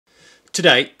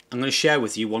Today I'm going to share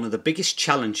with you one of the biggest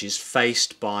challenges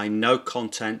faced by no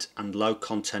content and low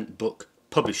content book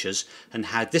publishers and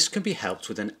how this can be helped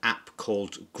with an app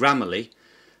called Grammarly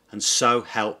and so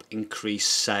help increase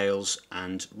sales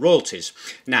and royalties.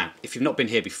 Now, if you've not been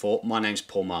here before, my name's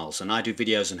Marles and I do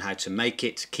videos on how to make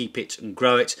it, keep it and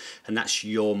grow it, and that's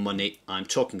your money I'm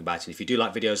talking about. And if you do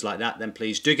like videos like that, then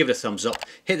please do give it a thumbs up,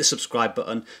 hit the subscribe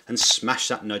button and smash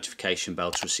that notification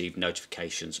bell to receive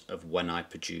notifications of when I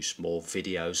produce more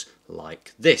videos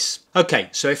like this. Okay,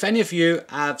 so if any of you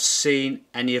have seen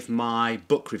any of my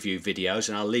book review videos,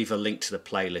 and I'll leave a link to the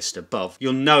playlist above,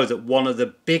 you'll know that one of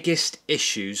the biggest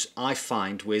issues I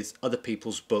find with other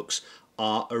people's books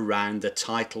are around the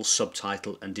title,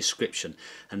 subtitle and description,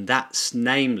 and that's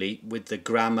namely with the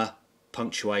grammar,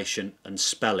 punctuation and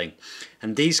spelling,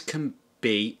 and these can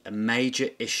be a major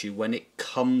issue when it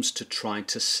comes to trying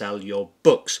to sell your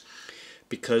books,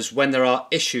 because when there are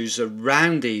issues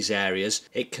around these areas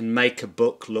it can make a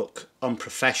book look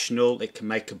unprofessional, it can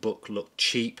make a book look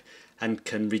cheap and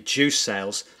can reduce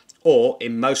sales, or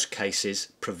in most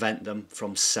cases prevent them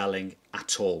from selling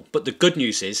at all. But the good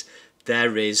news is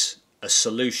there is a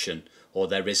solution, or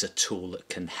there is a tool that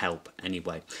can help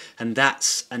anyway, and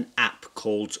that's an app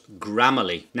called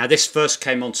Grammarly. Now this first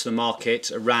came onto the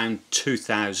market around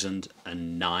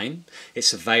 2009.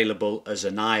 It's available as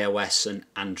an iOS and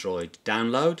Android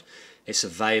download. It's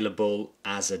available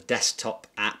as a desktop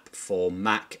app for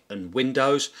Mac and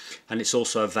Windows, and it's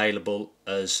also available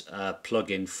as a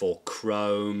plugin for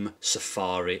Chrome,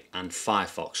 Safari and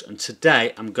Firefox. And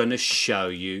today I'm going to show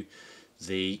you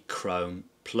the Chrome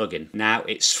plugin. Now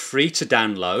it's free to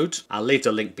download. I'll leave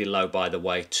the link below, by the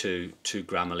way, to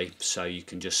Grammarly, so you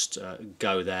can just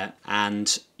go there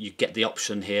and you get the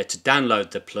option here to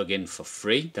download the plugin for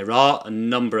free. There are a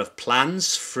number of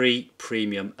plans: free,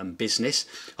 premium and business.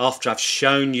 After I've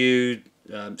shown you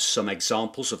some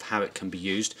examples of how it can be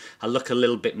used, I'll look a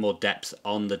little bit more depth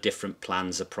on the different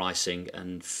plans, the pricing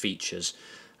and features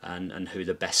and who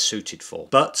they're best suited for.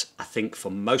 But I think for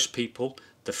most people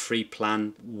the free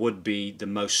plan would be the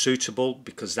most suitable,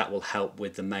 because that will help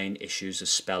with the main issues of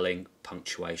spelling,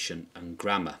 punctuation and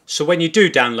grammar. So when you do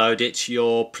download it,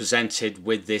 you're presented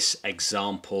with this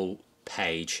example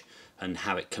page and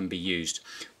how it can be used.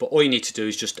 But all you need to do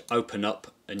is just open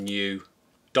up a new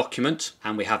document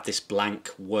and we have this blank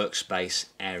workspace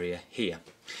area here.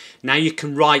 Now you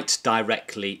can write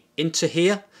directly into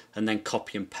here and then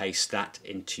copy and paste that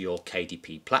into your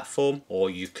KDP platform, or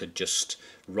you could just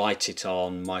write it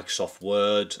on Microsoft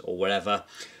Word or wherever,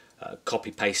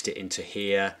 copy paste it into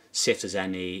here, see if there's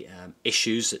any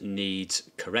issues that need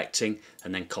correcting,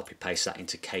 and then copy paste that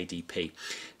into KDP.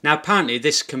 Now apparently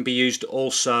this can be used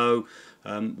also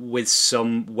with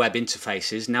some web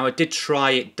interfaces. Now I did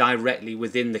try it directly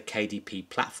within the KDP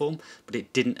platform, but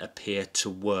it didn't appear to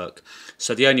work.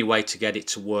 So the only way to get it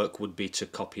to work would be to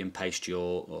copy and paste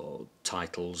your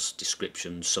titles,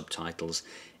 descriptions, subtitles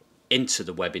into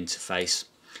the web interface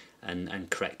and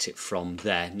correct it from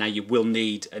there. Now you will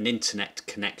need an internet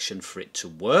connection for it to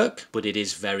work, but it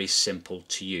is very simple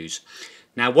to use.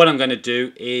 Now what I'm going to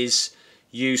do is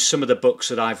use some of the books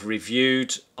that I've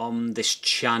reviewed on this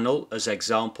channel as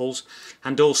examples,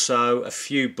 and also a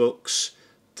few books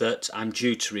that I'm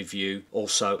due to review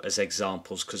also as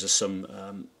examples, because there's some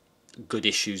good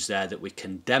issues there that we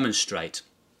can demonstrate.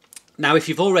 Now if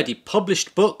you've already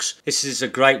published books, this is a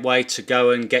great way to go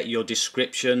and get your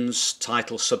descriptions,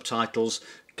 titles, subtitles,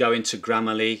 go into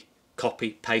Grammarly,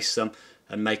 copy, paste them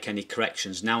and make any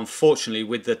corrections. Now unfortunately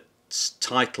with the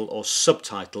title or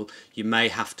subtitle you may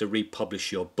have to republish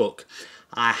your book.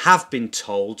 I have been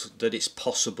told that it's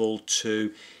possible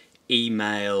to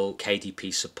email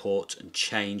KDP support and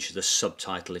change the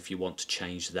subtitle if you want to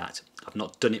change that. I've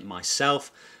not done it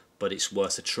myself, but it's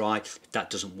worth a try. If that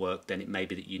doesn't work, then it may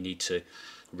be that you need to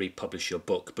republish your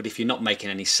book. But if you're not making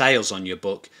any sales on your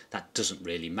book, that doesn't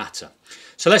really matter.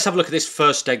 So let's have a look at this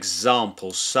first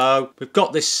example. So we've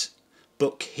got this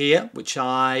book here which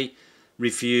I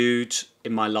reviewed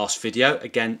in my last video,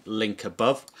 again link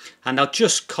above, and I'll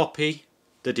just copy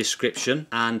the description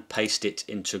and paste it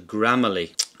into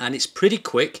Grammarly, and it's pretty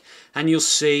quick, and you'll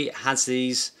see it has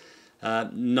these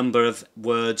number of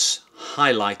words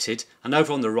highlighted, and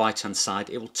over on the right hand side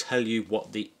it will tell you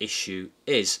what the issue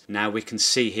is. Now we can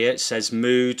see here it says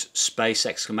mood space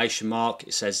exclamation mark,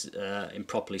 it says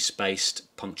improperly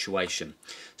spaced punctuation.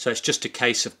 So it's just a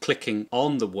case of clicking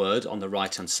on the word on the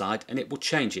right hand side and it will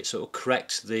change it, so it will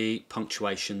correct the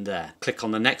punctuation there. Click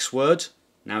on the next word.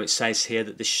 Now it says here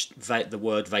that the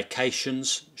word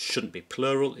vacations shouldn't be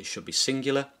plural, it should be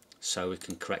singular. So we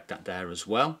can correct that there as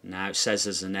well. Now it says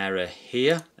there's an error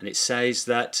here, and it says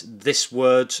that this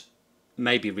word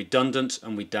may be redundant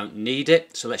and we don't need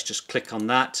it. So let's just click on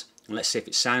that and let's see if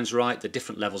it sounds right. The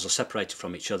different levels are separated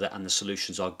from each other and the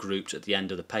solutions are grouped at the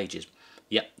end of the pages.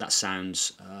 Yep, that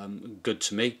sounds good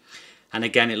to me. And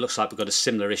again, it looks like we've got a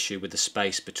similar issue with the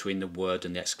space between the word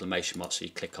and the exclamation mark, so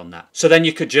you click on that. So then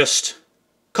you could just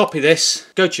copy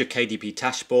this, go to your KDP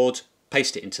dashboard,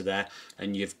 paste it into there,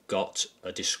 and you've got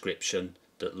a description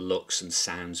that looks and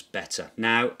sounds better.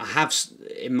 Now, I have,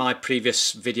 in my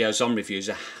previous videos on reviews,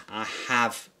 I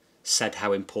have said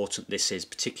how important this is,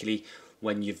 particularly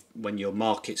when your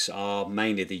markets are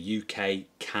mainly the UK,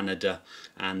 Canada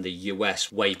and the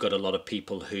US, where you've got a lot of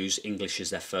people whose English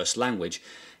is their first language.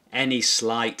 Any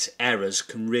slight errors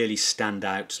can really stand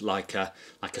out like a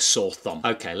sore thumb.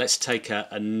 Okay, let's take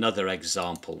another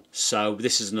example. So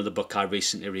this is another book I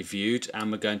recently reviewed,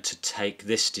 and we're going to take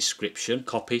this description,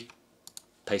 copy,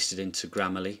 paste it into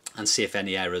Grammarly, and see if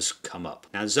any errors come up.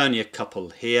 Now there's only a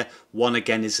couple here. One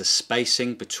again is a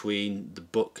spacing between the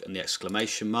book and the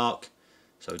exclamation mark.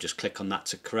 So just click on that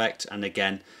to correct, and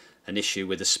again an issue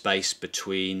with the space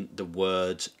between the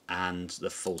word and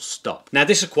the full stop. Now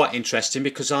this is quite interesting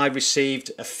because I received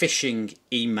a phishing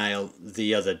email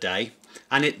the other day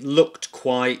and it looked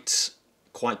quite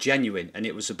genuine, and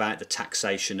it was about the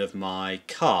taxation of my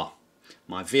car,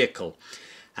 my vehicle,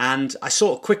 and I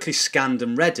sort of quickly scanned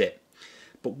and read it,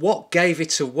 but what gave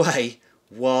it away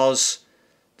was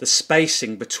the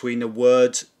spacing between a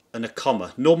word and a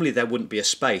comma. Normally there wouldn't be a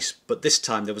space, but this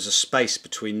time there was a space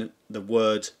between the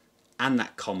word and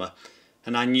that comma,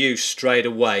 and I knew straight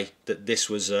away that this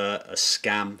was a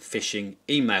scam phishing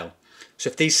email.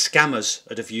 So if these scammers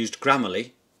had have used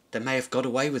Grammarly, they may have got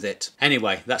away with it.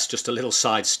 Anyway, that's just a little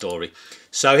side story.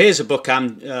 So here's a book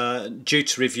I'm due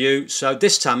to review. So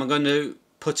this time I'm going to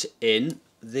put in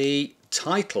the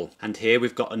title, and here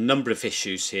we've got a number of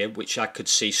issues here which I could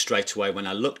see straight away when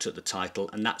I looked at the title,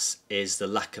 and that is the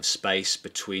lack of space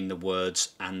between the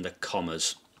words and the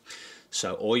commas.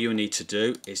 So all you need to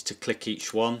do is to click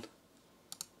each one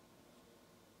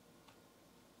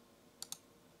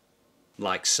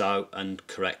like so and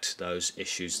correct those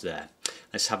issues there.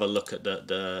 Let's have a look at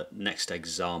the next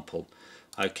example.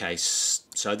 Okay,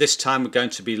 so this time we're going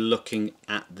to be looking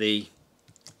at the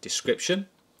description.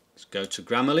 Let's go to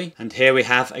Grammarly, and here we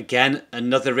have again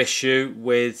another issue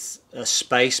with a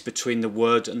space between the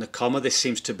word and the comma. This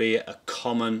seems to be a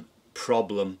common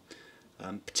problem,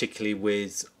 particularly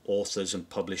with authors and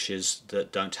publishers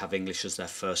that don't have English as their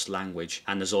first language.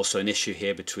 And there's also an issue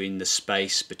here between the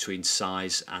space between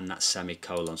size and that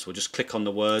semicolon. So we'll just click on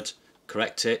the word,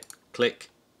 correct it, click,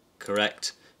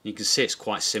 correct. You can see it's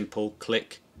quite simple,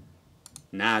 click.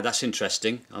 Now that's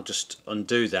interesting, I'll just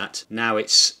undo that. Now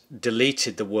it's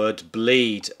deleted the word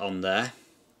bleed on there.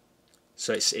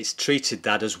 So it's treated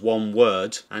that as one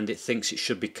word and it thinks it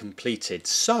should be completed.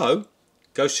 So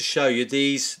goes to show you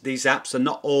these apps are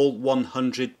not all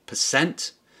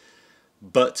 100%,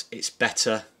 but it's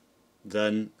better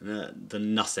than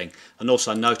nothing. And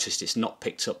also I noticed it's not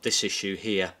picked up this issue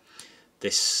here.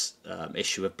 This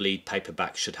issue of bleed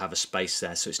paperback should have a space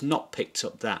there, so it's not picked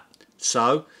up that.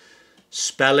 So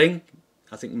spelling,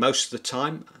 I think most of the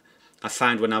time, I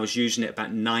found when I was using it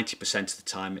about 90% of the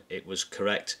time it was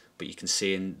correct, but you can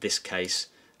see in this case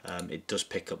it does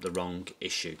pick up the wrong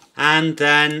issue. And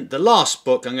then the last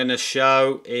book I'm going to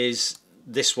show is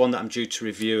this one that I'm due to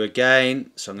review again.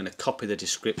 So I'm going to copy the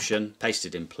description, paste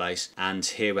it in place, and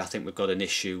here I think we've got an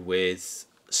issue with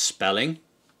spelling.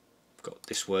 We've got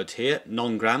this word here,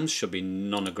 non-grams should be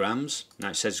nonograms. Now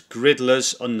it says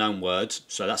gridlers unknown words,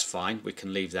 so that's fine, we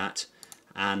can leave that.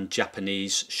 And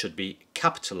Japanese should be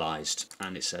capitalized,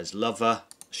 and it says lover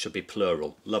should be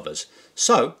plural, lovers.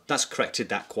 So that's corrected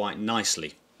that quite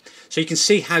nicely. So you can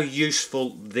see how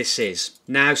useful this is.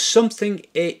 Now something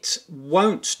it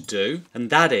won't do, and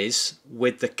that is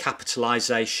with the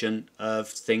capitalization of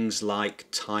things like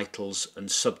titles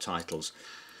and subtitles.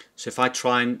 So if I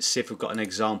try and see if we've got an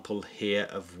example here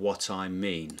of what I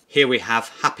mean. Here we have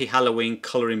Happy Halloween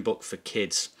colouring book for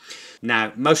kids.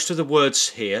 Now most of the words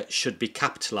here should be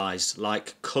capitalized,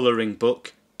 like colouring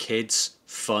book, kids,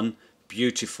 fun,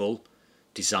 beautiful,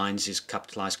 designs is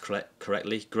capitalized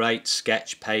correctly, great,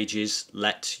 sketch, pages,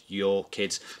 let, your,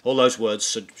 kids, all those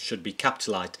words should be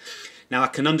capitalized. Now I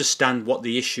can understand what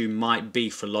the issue might be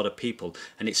for a lot of people,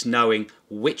 and it's knowing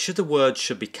which of the words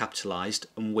should be capitalized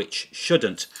and which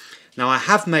shouldn't. Now I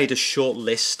have made a short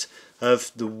list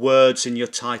of the words in your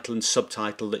title and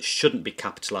subtitle that shouldn't be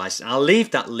capitalized. I'll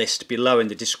leave that list below in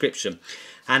the description,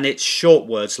 and it's short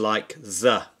words like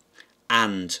the,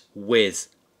 and, with,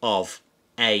 of,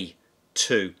 a,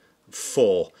 to,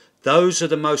 for. Those are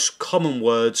the most common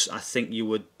words I think you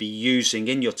would be using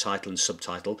in your title and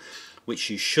subtitle,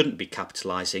 which you shouldn't be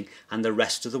capitalizing, and the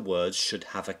rest of the words should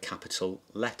have a capital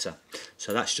letter.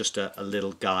 So that's just a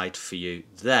little guide for you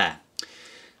there.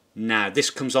 Now this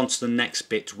comes on to the next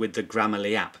bit with the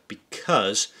Grammarly app,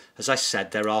 because as I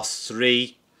said, there are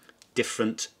 3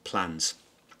 different plans.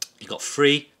 You've got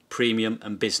free, premium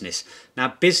and business.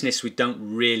 Now business we don't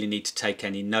really need to take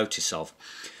any notice of,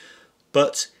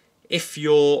 but if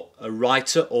you're a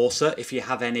writer, author, if you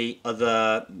have any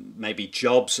other maybe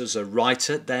jobs as a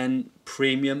writer, then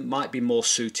premium might be more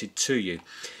suited to you.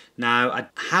 Now I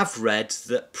have read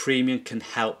that premium can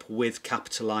help with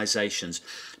capitalizations,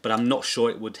 but I'm not sure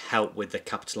it would help with the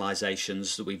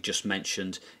capitalizations that we've just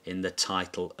mentioned in the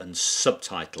title and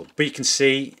subtitle. But you can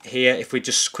see here, if we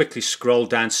just quickly scroll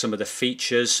down some of the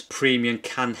features, premium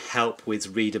can help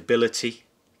with readability,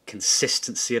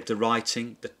 consistency of the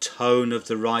writing, the tone of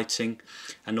the writing,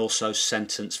 and also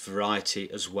sentence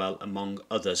variety as well, among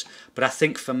others. But I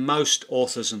think for most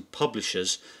authors and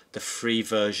publishers, the free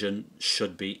version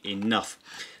should be enough.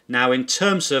 Now in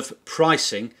terms of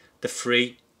pricing, the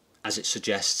free, as it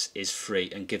suggests, is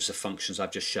free and gives the functions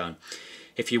I've just shown.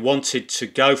 If you wanted to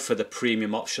go for the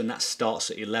premium option, that starts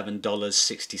at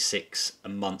 $11.66 a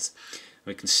month.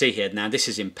 We can see here now, this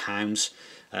is in pounds,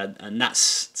 and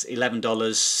that's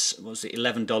 $11. What was it?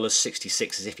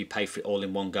 $11.66 as if you pay for it all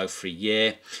in one go for a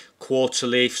year.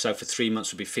 Quarterly, so for 3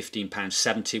 months, would be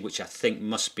 £15.70, which I think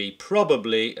must be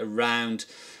probably around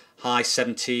high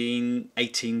 $17,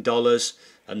 $18,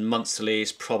 and monthly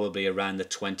is probably around the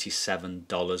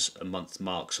 $27 a month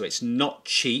mark. So it's not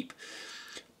cheap,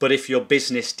 but if your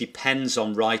business depends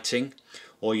on writing,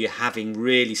 or you're having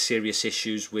really serious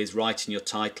issues with writing your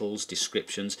titles,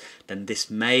 descriptions, then this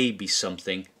may be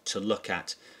something to look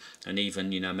at, and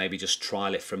even, you know, maybe just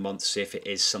trial it for a month, see if it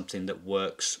is something that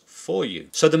works for you.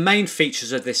 So the main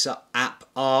features of this app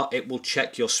are it will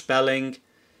check your spelling,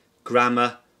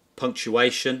 grammar,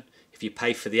 punctuation. If you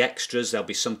pay for the extras, there'll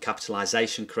be some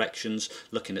capitalization corrections,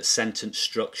 looking at sentence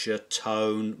structure,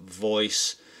 tone,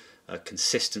 voice,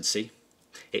 consistency.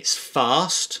 It's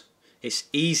fast. It's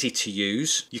easy to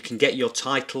use. You can get your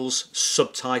titles,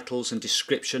 subtitles and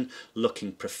description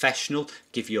looking professional,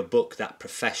 give your book that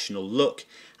professional look,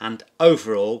 and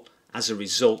overall, as a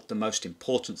result, the most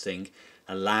important thing,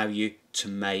 allow you to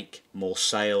make more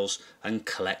sales and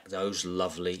collect those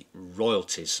lovely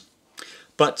royalties.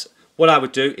 But what I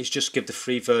would do is just give the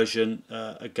free version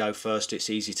a go first. It's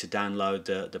easy to download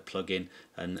the plugin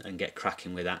and get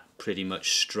cracking with that pretty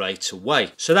much straight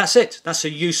away. So that's it. That's a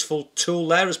useful tool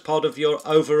there as part of your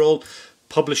overall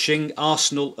publishing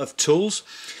arsenal of tools.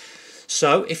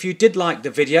 So if you did like the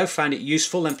video, found it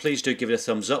useful, then please do give it a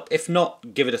thumbs up. If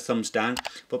not, give it a thumbs down.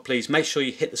 But please make sure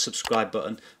you hit the subscribe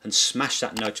button and smash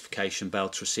that notification bell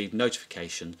to receive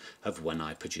notification of when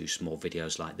I produce more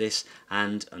videos like this.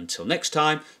 And until next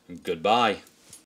time, goodbye.